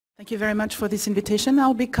Thank you very much for this invitation.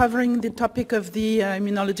 I'll be covering the topic of the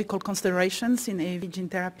immunological considerations in AAV gene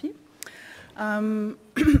therapy.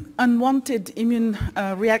 Unwanted immune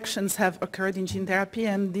reactions have occurred in gene therapy,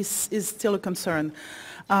 and this is still a concern.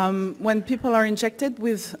 When people are injected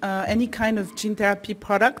with any kind of gene therapy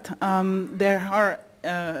product, there's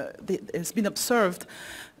been observed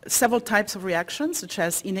several types of reactions, such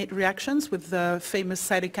as innate reactions with the famous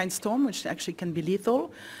cytokine storm, which actually can be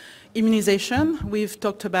lethal. Immunization, we've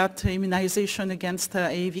talked about immunization against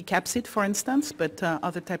AAV capsid, for instance, but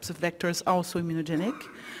other types of vectors are also immunogenic.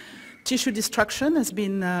 Tissue destruction has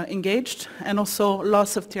been engaged, and also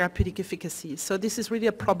loss of therapeutic efficacy. So this is really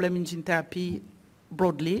a problem in gene therapy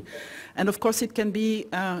broadly. And of course it can be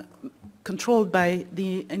controlled by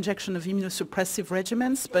the injection of immunosuppressive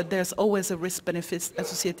regimens, but there's always a risk-benefit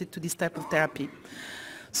associated to this type of therapy.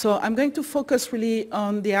 So I'm going to focus really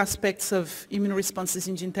on the aspects of immune responses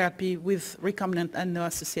in gene therapy with recombinant and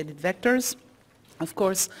no-associated vectors. Of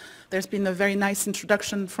course, there's been a very nice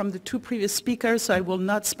introduction from the two previous speakers, so I will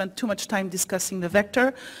not spend too much time discussing the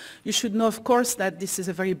vector. You should know, of course, that this is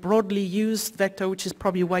a very broadly used vector, which is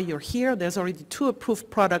probably why you're here. There's already 2 approved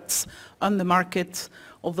products on the market,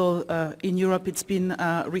 although in Europe it's been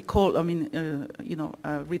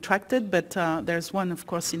retracted, but there's one, of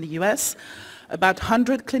course, in the US. About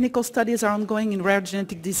 100 clinical studies are ongoing in rare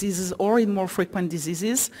genetic diseases or in more frequent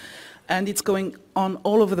diseases, and it's going on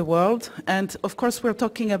all over the world. And of course we're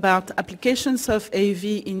talking about applications of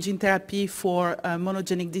AAV in gene therapy for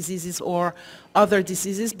monogenic diseases or other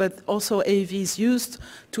diseases, but also AAV is used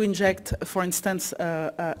to inject, for instance,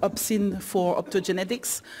 opsin for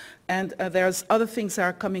optogenetics. And there's other things that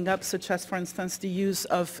are coming up, such as, for instance, the use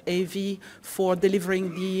of AAV for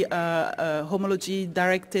delivering the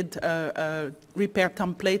homology-directed repair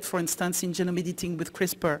template, for instance, in genome editing with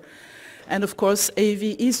CRISPR. And of course,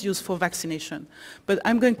 AAV is used for vaccination. But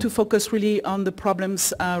I'm going to focus really on the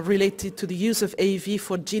problems related to the use of AAV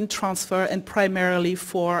for gene transfer and primarily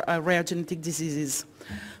for rare genetic diseases.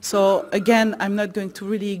 So again, I'm not going to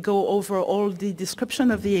really go over all the description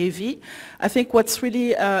of the AAV. I think what's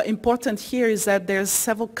really important here is that there's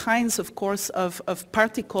several kinds, of course, of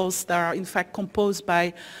particles that are in fact composed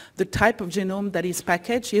by the type of genome that is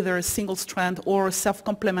packaged, either a single strand or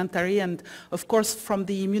self-complementary. And of course, from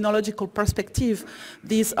the immunological perspective,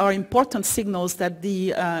 these are important signals that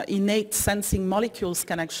the innate sensing molecules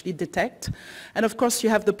can actually detect. And of course, you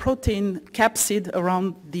have the protein capsid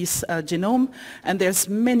around this genome, and there's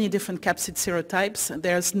many different capsid serotypes.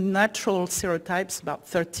 There's natural serotypes, about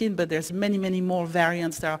 13, but there's many, many more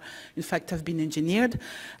variants that are, in fact, have been engineered.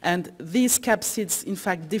 And these capsids, in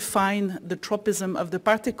fact, define the tropism of the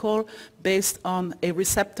particle based on a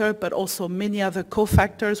receptor, but also many other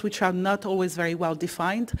cofactors, which are not always very well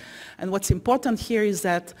defined. And what's important here is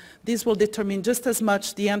that this will determine just as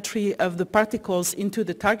much the entry of the particles into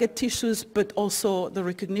the target tissues, but also the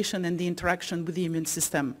recognition and the interaction with the immune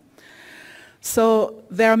system. So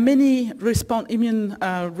there are many immune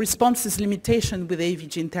responses limitation with AAV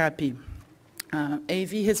gene therapy.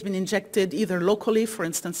 AAV has been injected either locally, for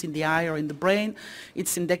instance in the eye or in the brain.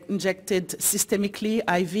 It's injected systemically,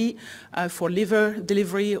 IV, for liver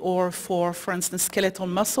delivery or for instance, skeletal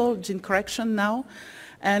muscle gene correction now.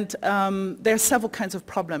 And there are several kinds of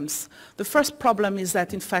problems. The first problem is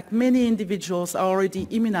that, in fact, many individuals are already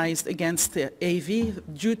immunized against the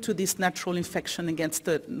AAV due to this natural infection against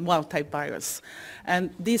the wild-type virus.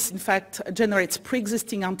 And this, in fact, generates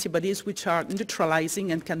pre-existing antibodies which are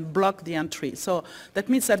neutralizing and can block the entry. So that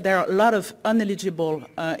means that there are a lot of ineligible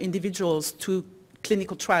individuals to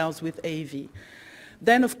clinical trials with AAV.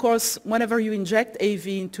 Then, of course, whenever you inject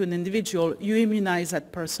AAV into an individual, you immunize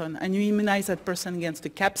that person, and you immunize that person against the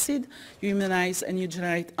capsid. You immunize and you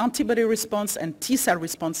generate antibody response and T-cell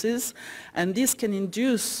responses, and this can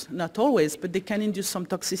induce, not always, but they can induce some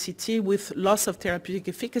toxicity with loss of therapeutic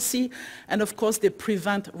efficacy, and of course they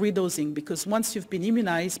prevent redosing, because once you've been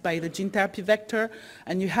immunized by the gene therapy vector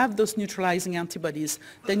and you have those neutralizing antibodies,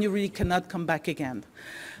 then you really cannot come back again.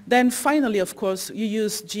 Then finally, of course, you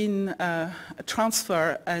use gene transfer,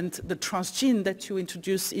 and the transgene that you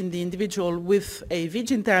introduce in the individual with AAV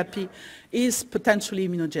gene therapy is potentially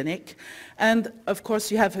immunogenic. And of course,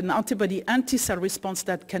 you have an antibody anti-cell response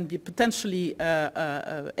that can be potentially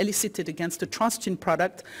elicited against the transgene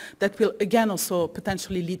product that will again also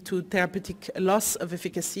potentially lead to therapeutic loss of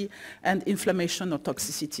efficacy and inflammation or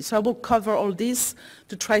toxicity. So I will cover all this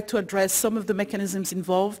to try to address some of the mechanisms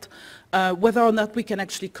involved, whether or not we can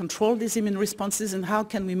actually control these immune responses, and how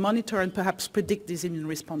can we monitor and perhaps predict these immune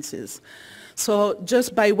responses. So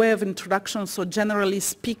just by way of introduction, so generally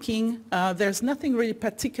speaking, there's nothing really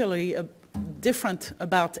particularly different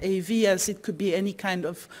about AAV, as it could be any kind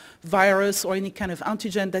of virus or any kind of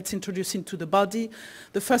antigen that's introduced into the body.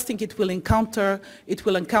 The first thing it will encounter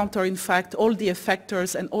in fact all the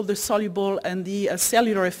effectors and all the soluble and the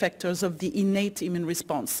cellular effectors of the innate immune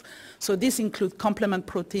response. So these include complement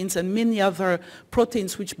proteins and many other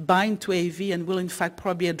proteins which bind to AAV and will in fact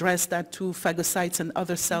probably address that to phagocytes and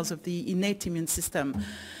other cells of the innate immune system.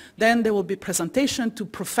 Then there will be presentation to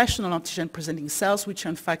professional antigen-presenting cells, which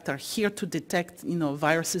in fact are here to detect,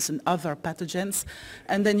 viruses and other pathogens.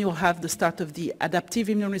 And then you'll have the start of the adaptive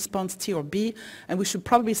immune response, T or B, and we should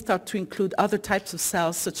probably start to include other types of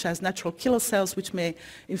cells, such as natural killer cells, which may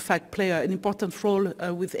in fact play an important role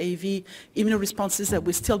with AAV immunoresponses that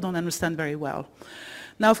we still don't understand very well.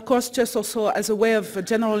 Now, of course, just also as a way of a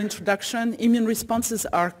general introduction, immune responses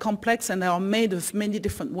are complex and they are made of many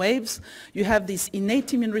different waves. You have these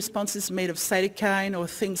innate immune responses made of cytokine or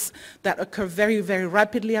things that occur very, very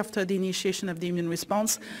rapidly after the initiation of the immune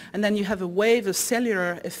response. And then you have a wave of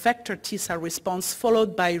cellular effector T cell response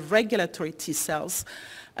followed by regulatory T cells.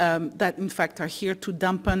 That in fact are here to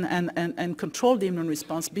dampen and control the immune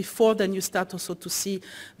response. Before then you start also to see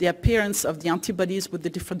the appearance of the antibodies with the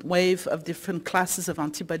different wave of different classes of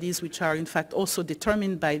antibodies, which are in fact also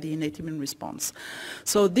determined by the innate immune response.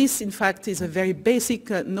 So this in fact is a very basic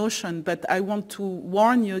notion, but I want to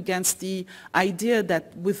warn you against the idea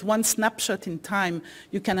that with one snapshot in time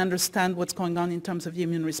you can understand what's going on in terms of the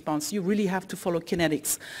immune response. You really have to follow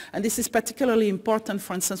kinetics. And this is particularly important,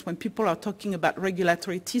 for instance, when people are talking about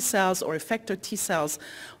regulatory T cells or effector T cells.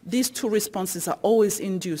 These two responses are always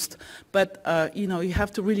induced, but you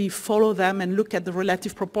have to really follow them and look at the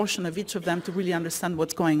relative proportion of each of them to really understand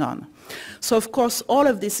what's going on. So of course all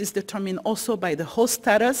of this is determined also by the host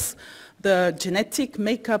status, the genetic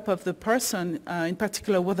makeup of the person, in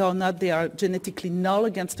particular whether or not they are genetically null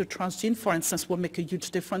against the transgene, for instance, will make a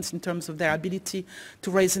huge difference in terms of their ability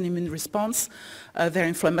to raise an immune response, their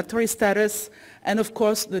inflammatory status, and of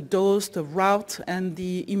course the dose, the route, and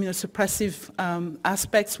the immunosuppressive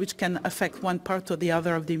aspects which can affect one part or the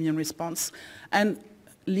other of the immune response. And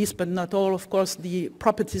least but not all, of course, the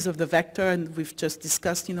properties of the vector, and we've just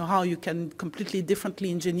discussed, how you can completely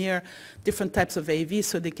differently engineer different types of AAV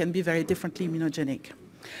so they can be very differently immunogenic.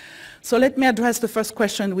 So let me address the first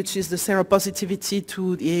question, which is the seropositivity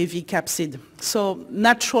to the AAV capsid. So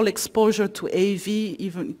natural exposure to AAV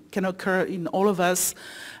even can occur in all of us,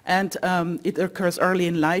 and it occurs early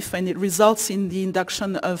in life, and it results in the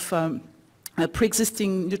induction of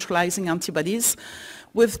pre-existing neutralizing antibodies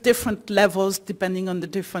with different levels depending on the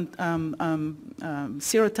different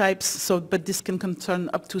serotypes, but this can concern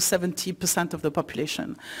up to 70% of the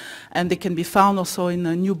population. And they can be found also in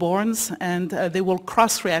newborns, and they will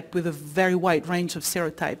cross-react with a very wide range of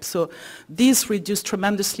serotypes. So these reduce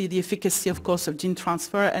tremendously the efficacy, of course, of gene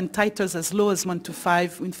transfer, and titers as low as 1 to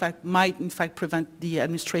 5 might prevent the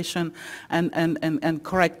administration and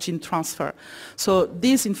correct gene transfer. So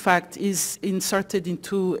this in fact is inserted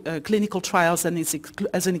into clinical trials and is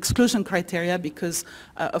as an exclusion criteria because,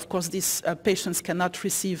 of course, these patients cannot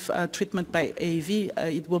receive treatment by AAV.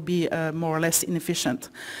 It will be more or less inefficient.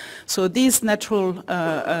 So these natural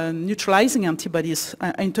neutralizing antibodies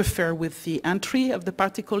interfere with the entry of the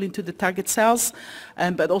particle into the target cells,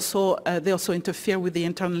 but also they also interfere with the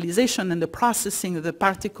internalization and the processing of the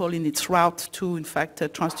particle in its route to, in fact,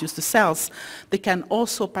 transduce the cells. They can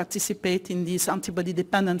also participate in this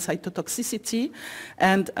antibody-dependent cytotoxicity,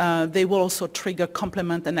 and they will also trigger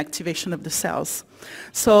complement and activation of the cells.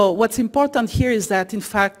 So what's important here is that, in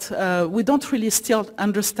fact, we don't really still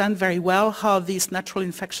understand very well how these natural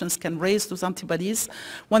infections can raise those antibodies.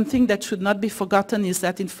 One thing that should not be forgotten is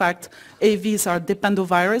that, in fact, AAVs are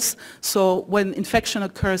dependovirus. So when infection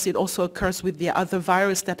occurs, it also occurs with the other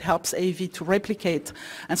virus that helps AAV to replicate.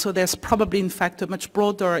 And so there's probably, in fact, a much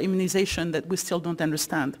broader immunization that we still don't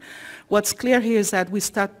understand. What's clear here is that we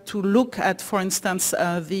start to look at, for instance,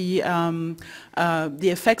 the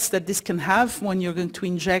effects that this can have when you're going to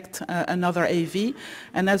inject another AAV.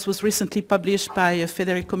 And as was recently published by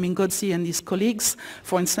Federico Mingozzi and his colleagues,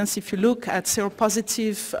 for instance, if you look at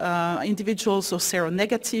seropositive individuals or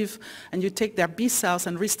seronegative, and you take their B cells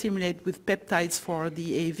and re-stimulate with peptides for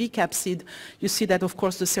the AAV capsid, you see that, of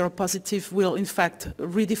course, the seropositive will, in fact,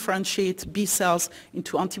 redifferentiate B cells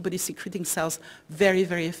into antibody-secreting cells very,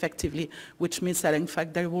 very effectively, which means that, in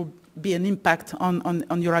fact, there will be an impact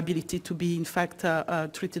on your ability to be, in fact,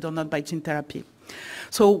 treated or not by gene therapy.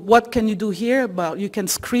 So what can you do here? Well, you can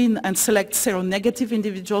screen and select seronegative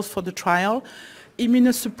individuals for the trial.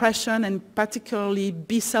 Immunosuppression and particularly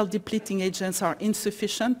B-cell depleting agents are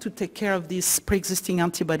insufficient to take care of these pre-existing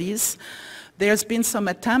antibodies. There's been some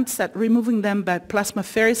attempts at removing them by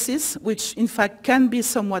plasmapheresis, which in fact can be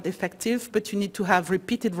somewhat effective, but you need to have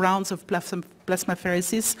repeated rounds of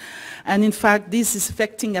plasmapheresis. And in fact, this is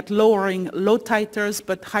affecting at lowering low titers,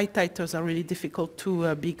 but high titers are really difficult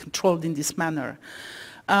to be controlled in this manner.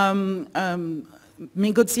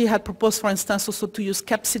 Mingozzi had proposed, for instance, also to use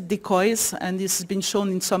capsid decoys, and this has been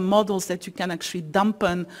shown in some models that you can actually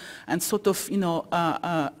dampen and sort of,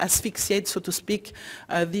 asphyxiate, so to speak,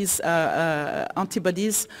 these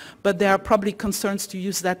antibodies. But there are probably concerns to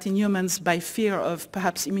use that in humans by fear of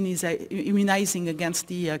perhaps immunizing against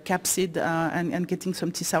the capsid and getting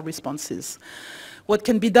some T-cell responses. What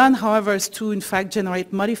can be done, however, is to, in fact,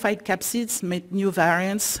 generate modified capsids, make new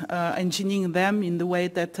variants, engineering them in the way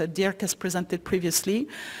that Dirk has presented previously.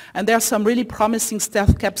 And there are some really promising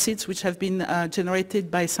stealth capsids which have been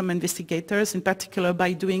generated by some investigators, in particular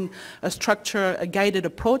by doing a guided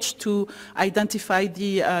approach to identify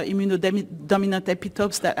the immunodominant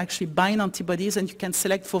epitopes that actually bind antibodies, and you can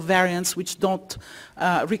select for variants which don't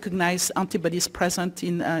recognize antibodies present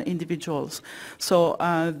in individuals. So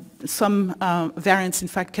some variants, in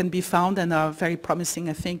fact, can be found and are very promising,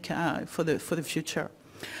 I think, for the future.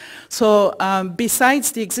 So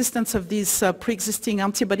besides the existence of these pre-existing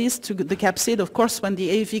antibodies to the capsid, of course, when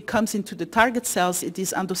the AAV comes into the target cells, it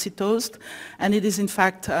is endocytosed, and it is in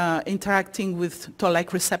fact interacting with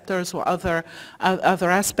toll-like receptors or other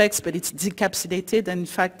aspects, but it's decapsidated, and in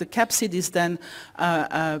fact the capsid is then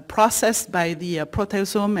processed by the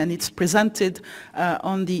proteasome, and it's presented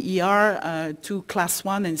on the ER to class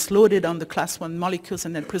 1, and it's loaded on the class 1 molecules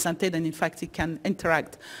and then presented, and in fact it can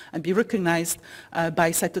interact and be recognized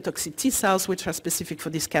by cytotoxic T cells, which are specific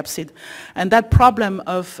for this capsid. And that problem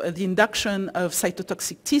of the induction of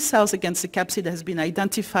cytotoxic T cells against the capsid has been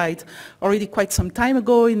identified already quite some time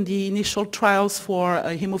ago in the initial trials for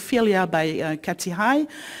hemophilia by Cathy Hai,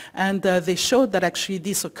 and they showed that actually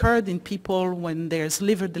this occurred in people when there's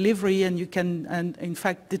liver delivery, and you can in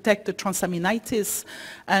fact detect the transaminitis,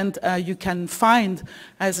 and you can find,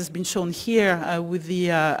 as has been shown here with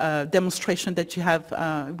the demonstration that you have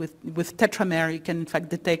with tetramer, you can in fact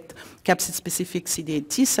detect capsid-specific CD8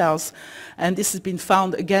 T cells, and this has been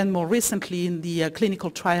found again more recently in the clinical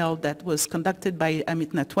trial that was conducted by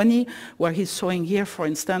Amit Natwani, where he's showing here, for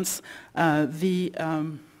instance, the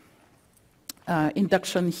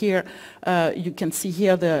induction here. You can see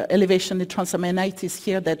here the elevation in transaminitis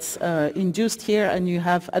here that's induced here, and you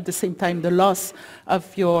have at the same time the loss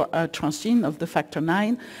of your transgene of the factor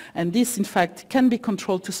 9. And this, in fact, can be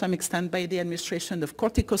controlled to some extent by the administration of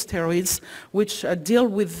corticosteroids, which deal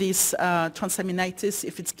with this transaminitis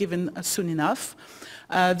if it's given soon enough.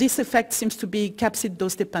 This effect seems to be capsid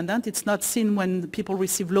dose dependent. It's not seen when people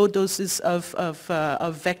receive low doses of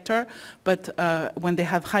vector, but when they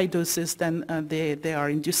have high doses, then they are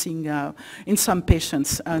inducing, in some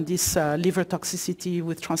patients, this liver toxicity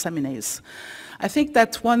with transaminase. I think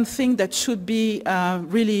that one thing that should be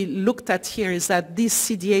really looked at here is that these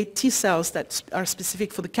CD8 T cells that are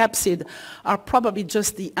specific for the capsid are probably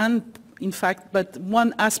just the end, in fact, but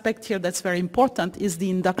one aspect here that's very important is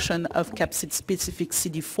the induction of capsid-specific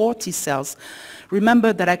CD4 T cells.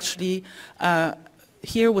 Remember that actually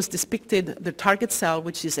here was depicted the target cell,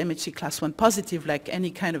 which is MHC class 1 positive, like any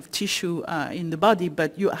kind of tissue in the body,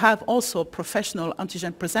 but you have also professional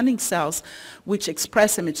antigen-presenting cells which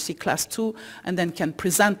express MHC class 2 and then can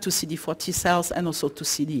present to CD4 T cells and also to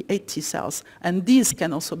CD8 T cells. And these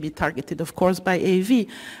can also be targeted, of course, by AAV,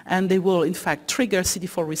 and they will, in fact, trigger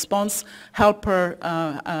CD4 response. Helper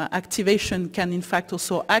activation can, in fact,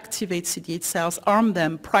 also activate CD8 cells, arm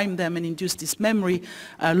them, prime them, and induce this memory,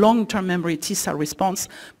 long-term memory T cell response.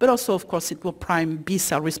 But also, of course, it will prime B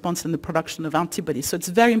cell response and the production of antibodies. So it's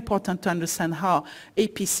very important to understand how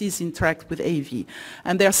APCs interact with AAV.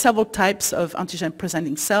 And there are several types of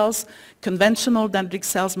antigen-presenting cells: conventional dendritic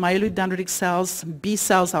cells, myeloid dendritic cells, B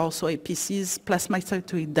cells are also APCs,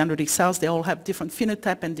 plasmacytoid dendritic cells. They all have different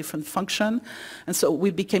phenotype and different function. And so we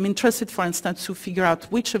became interested, for instance, to figure out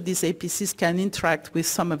which of these APCs can interact with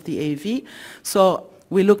some of the AAV. So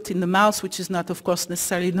we looked in the mouse, which is not, of course,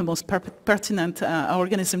 necessarily the most pertinent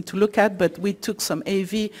organism to look at, but we took some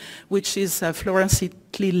AAV, which is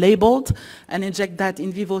fluorescently labeled, and inject that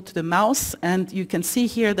in vivo to the mouse. And you can see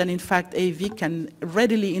here that, in fact, AAV can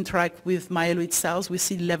readily interact with myeloid cells with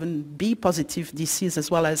CD11B positive DCs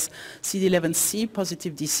as well as CD11C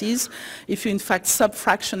positive DCs. If you, in fact,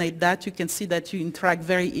 subfractionate that, you can see that you interact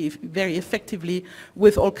very effectively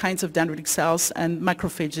with all kinds of dendritic cells and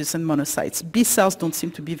macrophages and monocytes. B cells don't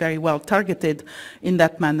seem to be very well targeted in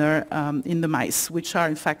that manner in the mice, which are,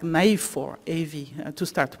 in fact, naive for AAV to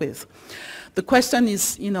start with. The question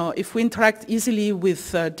is, if we interact easily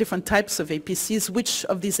with different types of APCs, which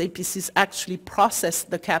of these APCs actually process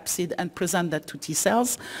the capsid and present that to T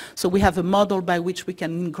cells? So we have a model by which we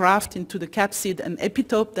can engraft into the capsid an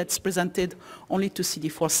epitope that's presented only to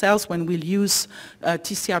CD4 cells when we'll use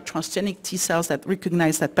TCR transgenic T cells that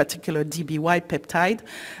recognize that particular DBY peptide.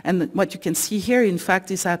 And what you can see here, in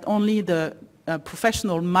fact, is that only the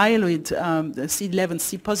professional myeloid the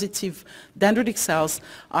CD11C positive dendritic cells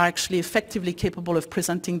are actually effectively capable of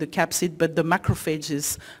presenting the capsid, but the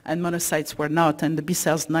macrophages and monocytes were not, and the B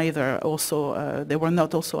cells neither. Also, they were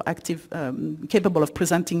not also active, capable of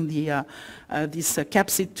presenting the this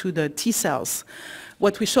capsid to the T cells.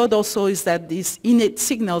 What we showed also is that these innate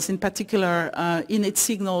signals, in particular innate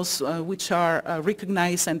signals which are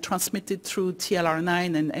recognized and transmitted through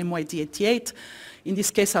TLR9 and MYD88, in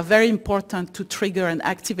this case are very important to trigger and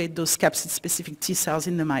activate those capsid-specific T cells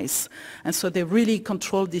in the mice. And so they really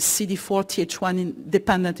control this CD4 Th1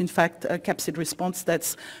 dependent, in fact, capsid response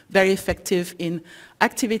that's very effective in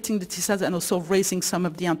activating the T cells and also raising some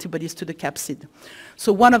of the antibodies to the capsid.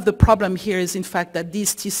 So one of the problems here is, in fact, that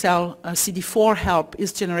this T cell CD4 help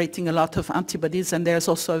is generating a lot of antibodies, and there's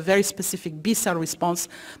also a very specific B cell response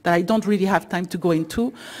that I don't really have time to go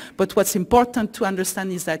into. But what's important to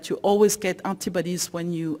understand is that you always get antibodies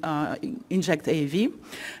when you inject AAV,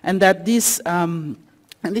 and that this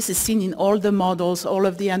and this is seen in all the models, all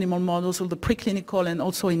of the animal models, all the preclinical and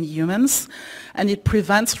also in humans. And it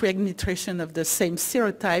prevents readministration of the same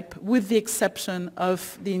serotype with the exception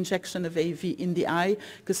of the injection of AAV in the eye,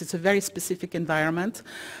 because it's a very specific environment.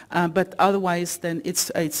 But otherwise, then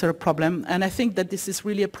it's a problem. And I think that this is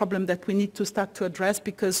really a problem that we need to start to address,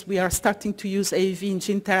 because we are starting to use AAV in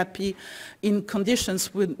gene therapy in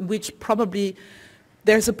conditions with which probably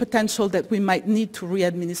there's a potential that we might need to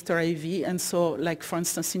re-administer AAV, and so, like for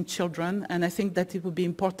instance in children, and I think that it would be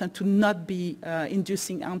important to not be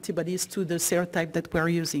inducing antibodies to the serotype that we're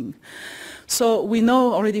using. So we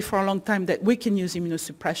know already for a long time that we can use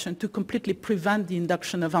immunosuppression to completely prevent the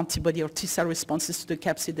induction of antibody or T-cell responses to the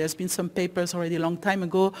capsid. There's been some papers already a long time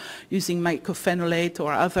ago using mycophenolate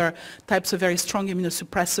or other types of very strong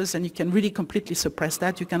immunosuppressors, and you can really completely suppress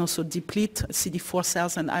that. You can also deplete CD4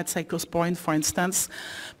 cells and add cyclosporine, for instance.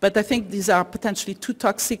 But I think these are potentially too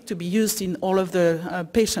toxic to be used in all of the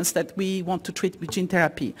patients that we want to treat with gene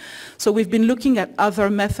therapy. So we've been looking at other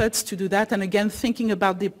methods to do that, and again thinking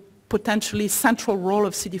about the potentially central role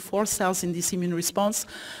of CD4 cells in this immune response.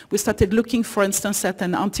 We started looking, for instance, at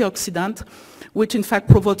an antioxidant, which in fact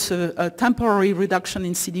provokes a temporary reduction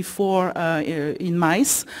in CD4 in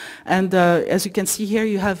mice. And as you can see here,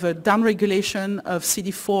 you have a downregulation of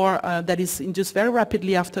CD4 that is induced very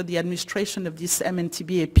rapidly after the administration of this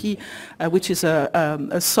MNTB-AP, which is a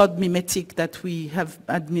SOD mimetic that we have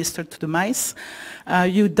administered to the mice.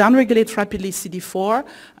 You downregulate rapidly CD4.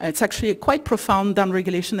 It's actually a quite profound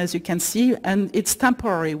downregulation, as you can see, and it's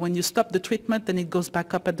temporary. When you stop the treatment, then it goes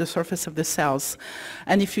back up at the surface of the cells.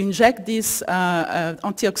 And if you inject this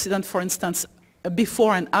antioxidant, for instance,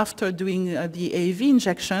 before and after doing the AAV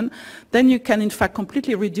injection, then you can in fact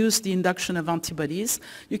completely reduce the induction of antibodies.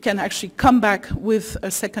 You can actually come back with a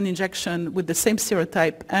second injection with the same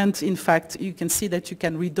serotype, and in fact you can see that you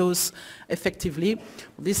can redose effectively.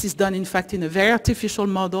 This is done in fact in a very artificial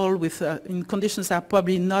model with in conditions that are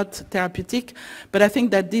probably not therapeutic, but I think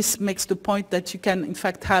that this makes the point that you can in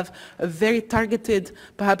fact have a very targeted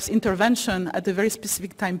perhaps intervention at a very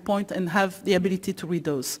specific time point and have the ability to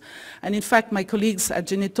redose. And in fact my colleagues at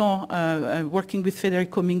Geneton, working with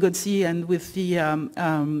Federico Mingozzi and with the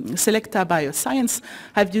Selecta Bioscience,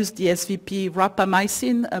 have used the SVP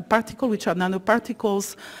rapamycin particle, which are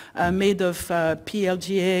nanoparticles made of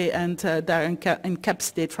PLGA and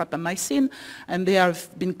encapsulate rapamycin, and they have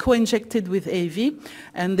been co-injected with AAV,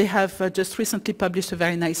 and they have just recently published a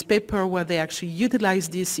very nice paper where they actually utilize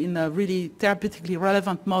this in a really therapeutically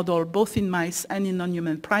relevant model, both in mice and in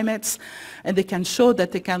non-human primates, and they can show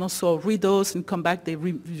that they can also redose and come back. They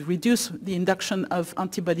reduce the induction of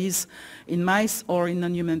antibodies in mice or in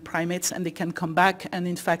non-human primates, and they can come back and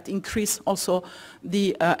in fact increase also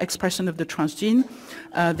the expression of the transgene.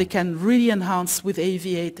 They can really enhance with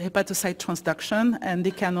AAV8 hepatocyte transduction, and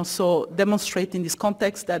they can also demonstrate in this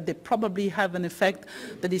context that they probably have an effect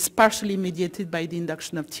that is partially mediated by the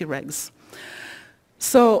induction of Tregs.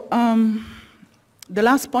 So The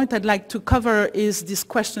last point I'd like to cover is this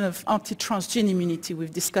question of anti-transgene immunity.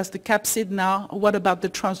 We've discussed the capsid now. What about the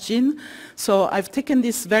transgene? So I've taken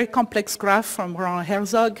this very complex graph from Ron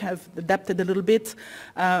Herzog. I've adapted a little bit.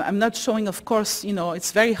 I'm not showing, of course,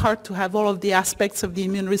 it's very hard to have all of the aspects of the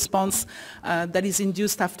immune response that is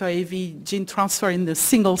induced after AAV gene transfer in the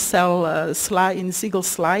single cell slide, in a single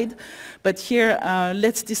slide. But here,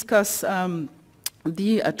 let's discuss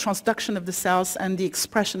the transduction of the cells and the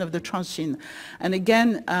expression of the transgene. And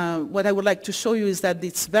again, what I would like to show you is that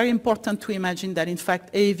it's very important to imagine that in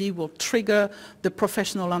fact AAV will trigger the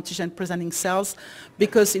professional antigen presenting cells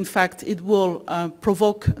because in fact it will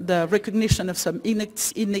provoke the recognition of some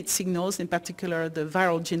innate signals, in particular the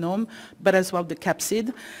viral genome, but as well the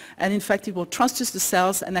capsid. And in fact it will transduce the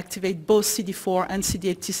cells and activate both CD4 and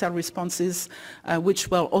CD8 T cell responses,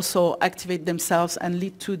 which will also activate themselves and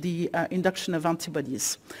lead to the induction of antibodies.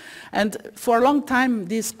 And for a long time,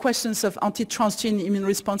 these questions of anti-transgene immune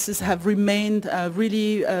responses have remained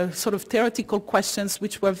really sort of theoretical questions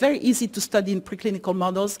which were very easy to study in preclinical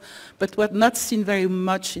models, but were not seen very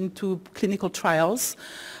much into clinical trials.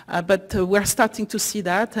 But we're starting to see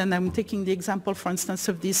that, and I'm taking the example, for instance,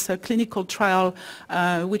 of this clinical trial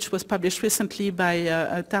which was published recently by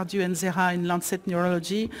Tardieu and Zera in Lancet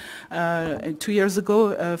Neurology 2 years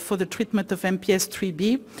ago for the treatment of MPS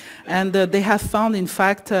IIIB. And they have found, in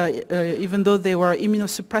fact, even though they were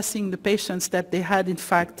immunosuppressing the patients, that they had, in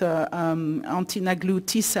fact, anti-NAGLU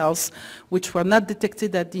T cells, which were not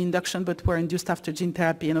detected at the induction, but were induced after gene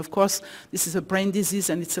therapy. And of course, this is a brain disease,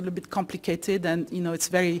 and it's a little bit complicated, and it's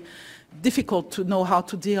very difficult to know how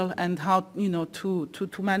to deal and how to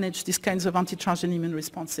manage these kinds of anti-transgene immune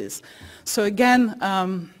responses. So again,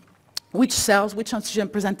 which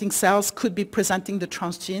antigen presenting cells could be presenting the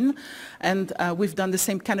transgene? And we've done the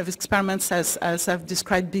same kind of experiments as I've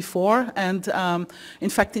described before. And in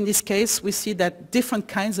fact, in this case, we see that different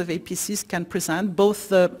kinds of APCs can present, both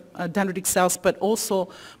the dendritic cells, but also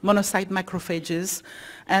monocyte macrophages,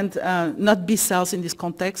 and not B cells in this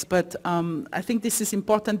context. But I think this is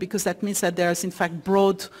important because that means that there is, in fact,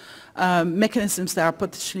 broad mechanisms that are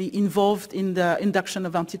potentially involved in the induction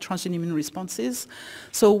of anti-transgene immune responses.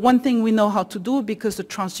 So one thing we know how to do, because the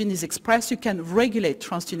transgene is expressed, you can regulate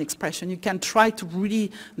transgene expression. You can try to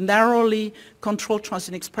really narrowly control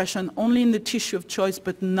transgene expression only in the tissue of choice,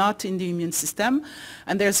 but not in the immune system.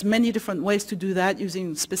 And there's many different ways to do that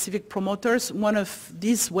using specific promoters. One of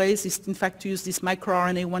these ways is, in fact, to use this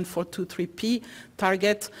microRNA 1423P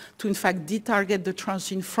target to, in fact, detarget the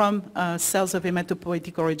transgene from cells of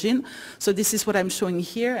hematopoietic origin. So this is what I'm showing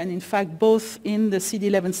here. And in fact, both in the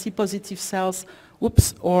CD11C positive cells,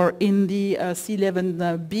 or in the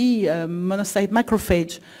C11b monocyte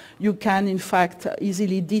macrophage, you can, in fact,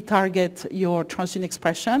 easily detarget your transgene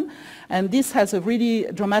expression. And this has a really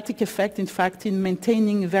dramatic effect, in fact, in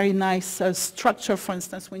maintaining a very nice structure. For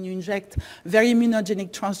instance, when you inject very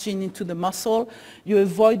immunogenic transgene into the muscle, you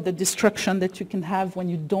avoid the destruction that you can have when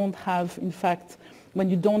you don't have, in fact, when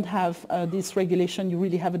you don't have this regulation, you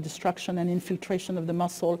really have a destruction and infiltration of the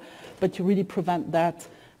muscle, but you really prevent that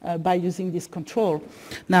by using this control.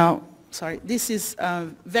 Now, this is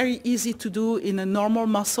very easy to do in a normal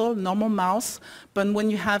muscle, normal mouse, but when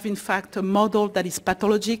you have, in fact, a model that is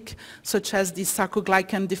pathologic, such as the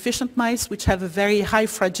sarcoglycan deficient mice, which have a very high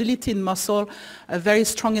fragility in muscle, a very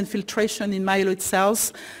strong infiltration in myeloid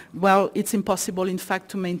cells, well, it's impossible, in fact,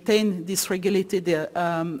 to maintain this regulated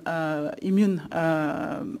immune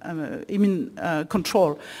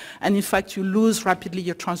control. And in fact, you lose rapidly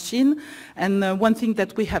your transgene. And one thing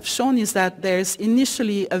that we have shown is that there's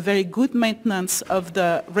initially a very good maintenance of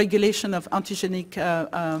the regulation of antigenic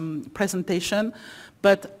presentation,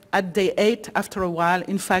 but at day 8, after a while,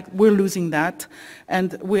 in fact, we're losing that.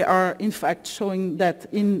 And we are, in fact, showing that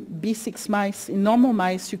in B6 mice, in normal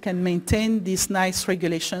mice, you can maintain this nice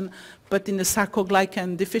regulation, but in the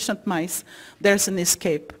sarcoglycan deficient mice, there's an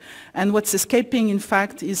escape. And what's escaping, in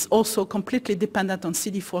fact, is also completely dependent on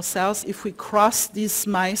CD4 cells. If we cross these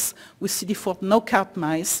mice with CD4 knockout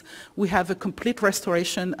mice, we have a complete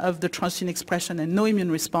restoration of the transgene expression and no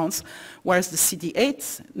immune response, whereas the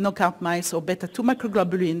CD8 knockout mice or beta-2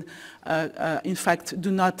 microglobulin, in fact,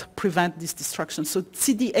 do not prevent this destruction. So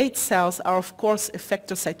CD8 cells are, of course,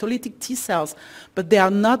 effector cytolytic T cells, but they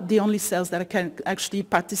are not the only cells that can actually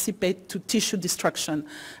participate to tissue destruction.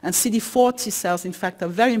 And CD4 T cells, in fact, are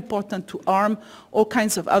very important to arm all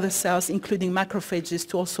kinds of other cells, including macrophages,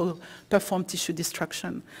 to also perform tissue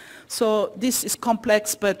destruction. So this is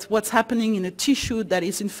complex, but what's happening in a tissue that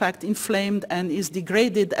is, in fact, inflamed and is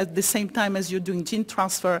degraded at the same time as you're doing gene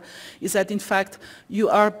transfer is that, in fact, you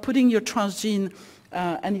are putting your transgene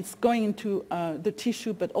and it's going into the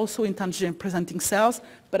tissue, but also into antigen-presenting cells.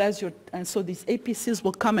 But and so these APCs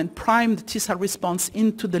will come and prime the T-cell response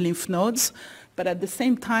into the lymph nodes. But at the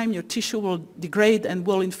same time, your tissue will degrade and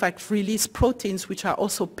will in fact release proteins which are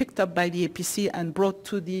also picked up by the APC and brought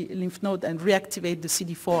to the lymph node and reactivate the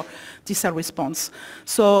CD4 T-cell response.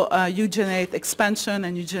 So you generate expansion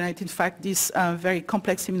and you generate in fact this very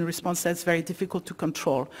complex immune response that's very difficult to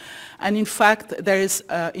control. And in fact, there is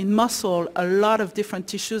in muscle a lot of different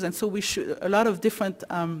tissues, and so a lot of different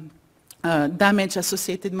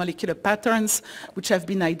damage-associated molecular patterns which have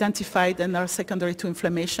been identified and are secondary to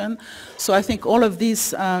inflammation. So I think all of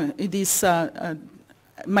these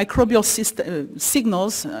microbial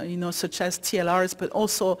signals, such as TLRs, but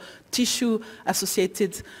also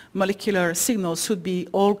tissue-associated molecular signals should be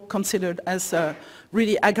all considered as a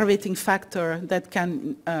really aggravating factor that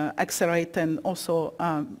can accelerate and also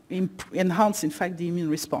enhance, in fact, the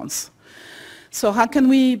immune response. So how can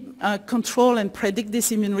we control and predict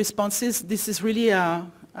these immune responses? This is really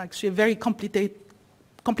actually a very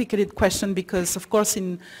complicated question because, of course,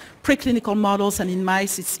 in preclinical models and in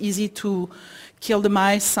mice, it's easy to kill the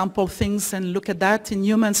mice, sample things, and look at that. In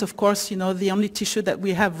humans, of course, the only tissue that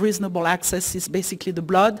we have reasonable access is basically the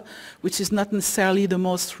blood, which is not necessarily the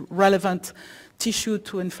most relevant tissue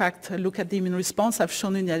to, in fact, look at the immune response. I've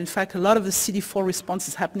shown you that, in fact, a lot of the CD4 response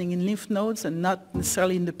is happening in lymph nodes and not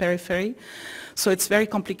necessarily in the periphery. So it's very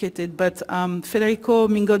complicated. But Federico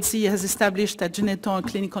Mingozzi has established at Geneton a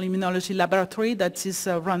clinical immunology laboratory that is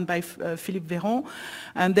run by Philippe Véron.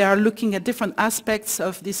 And they are looking at different aspects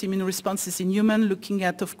of these immune responses in humans, looking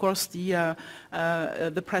at, of course, the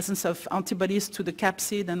presence of antibodies to the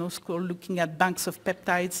capsid, and also looking at banks of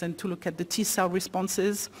peptides and to look at the T-cell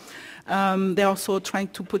responses. They're also trying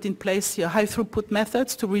to put in place high-throughput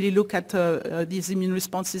methods to really look at these immune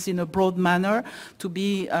responses in a broad manner, to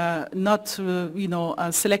be not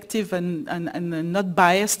selective and not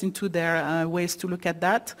biased into their ways to look at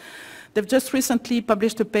that. They've just recently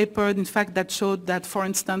published a paper, in fact, that showed that, for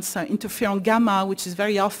instance, interferon gamma, which is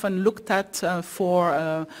very often looked at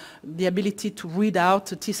for the ability to read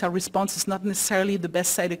out a T-cell response, is not necessarily the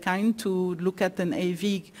best cytokine to look at an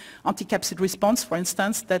AAV anti-capsid response, for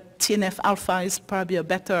instance, that TNF-alpha is probably a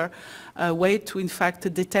better way to, in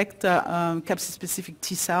fact, detect capsid-specific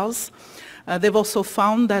T-cells. They've also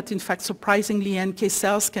found that, in fact, surprisingly, NK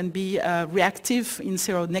cells can be reactive in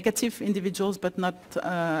seronegative individuals, but not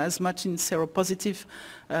as much in seropositive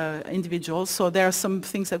individuals. So there are some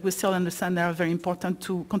things that we still understand that are very important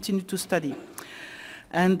to continue to study.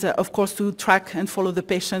 And, of course, to track and follow the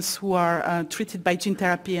patients who are treated by gene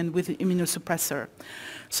therapy and with immunosuppressor.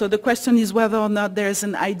 So the question is whether or not there is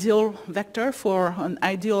an ideal vector for an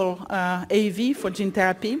ideal AAV for gene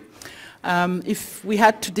therapy. If we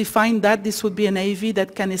had to define that, this would be an AAV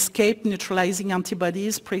that can escape neutralizing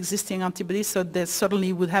antibodies, pre-existing antibodies, so they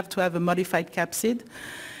certainly would have to have a modified capsid.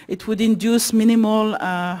 It would induce minimal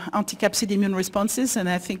anti-capsid immune responses, and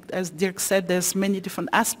I think, as Dirk said, there's many different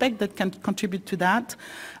aspects that can contribute to that.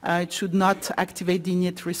 It should not activate the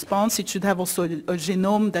innate response. It should have also a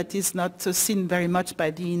genome that is not seen very much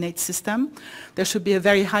by the innate system. There should be a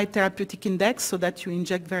very high therapeutic index so that you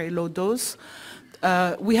inject very low dose.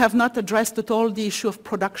 We have not addressed at all the issue of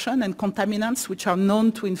production and contaminants, which are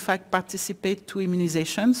known to, in fact, participate to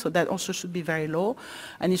immunization, so that also should be very low.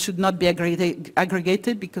 And it should not be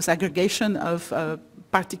aggregated, because aggregation of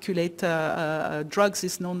particulate drugs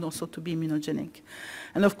is known also to be immunogenic.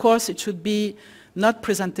 And of course, it should be not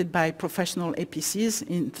presented by professional APCs,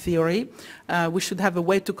 in theory. We should have a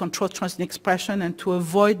way to control transgene expression and to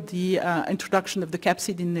avoid the introduction of the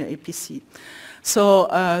capsid in the APC. So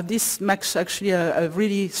this makes actually a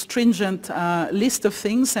really stringent list of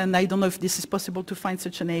things, and I don't know if this is possible to find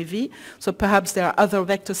such an AAV. So perhaps there are other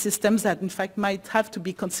vector systems that in fact might have to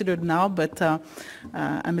be considered now, but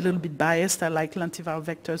I'm a little bit biased. I like lentiviral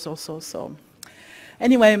vectors also. So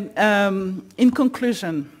anyway, in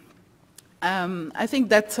conclusion, I think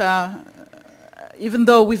that even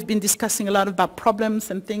though we've been discussing a lot about problems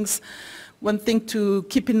and things, one thing to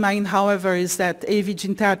keep in mind, however, is that AAV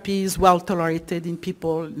gene therapy is well tolerated in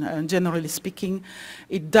people, generally speaking.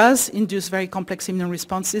 It does induce very complex immune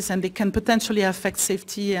responses, and they can potentially affect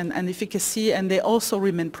safety and efficacy, and they also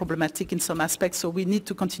remain problematic in some aspects, so we need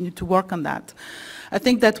to continue to work on that. I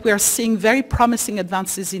think that we are seeing very promising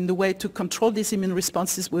advances in the way to control these immune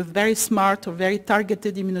responses with very smart or very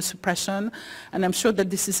targeted immunosuppression, and I'm sure that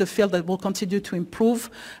this is a field that will continue to improve,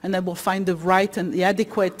 and that will find the right and the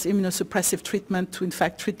adequate immunosuppressive treatment to, in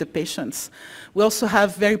fact, treat the patients. We also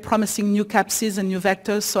have very promising new capsids and new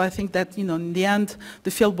vectors, so I think that, in the end,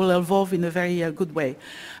 the field will evolve in a very good way.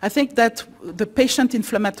 I think that the patient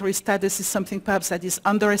inflammatory status is something perhaps that is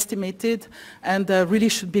underestimated and really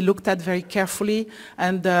should be looked at very carefully.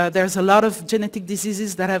 And there's a lot of genetic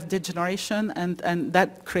diseases that have degeneration, and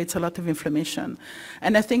that creates a lot of inflammation.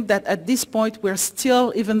 And I think that at this point we're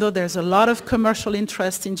still, even though there's a lot of commercial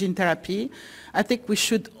interest in gene therapy, I think we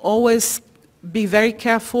should always be very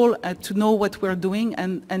careful to know what we're doing,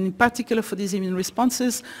 and in particular for these immune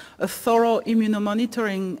responses, a thorough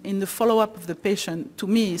immunomonitoring in the follow-up of the patient, to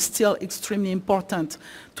me, is still extremely important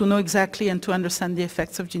to know exactly and to understand the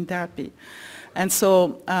effects of gene therapy. And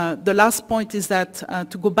so the last point is that,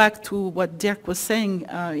 to go back to what Dirk was saying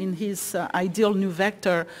in his ideal new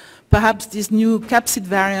vector, perhaps these new capsid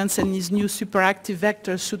variants and these new superactive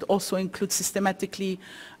vectors should also include systematically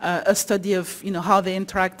a study of how they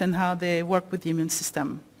interact and how they work with the immune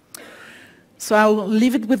system. So I'll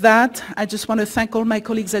leave it with that. I just want to thank all my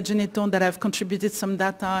colleagues at Genetone that have contributed some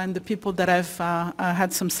data and the people that I've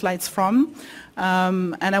had some slides from.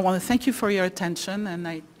 And I want to thank you for your attention, and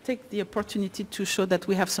I take the opportunity to show that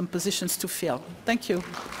we have some positions to fill. Thank you.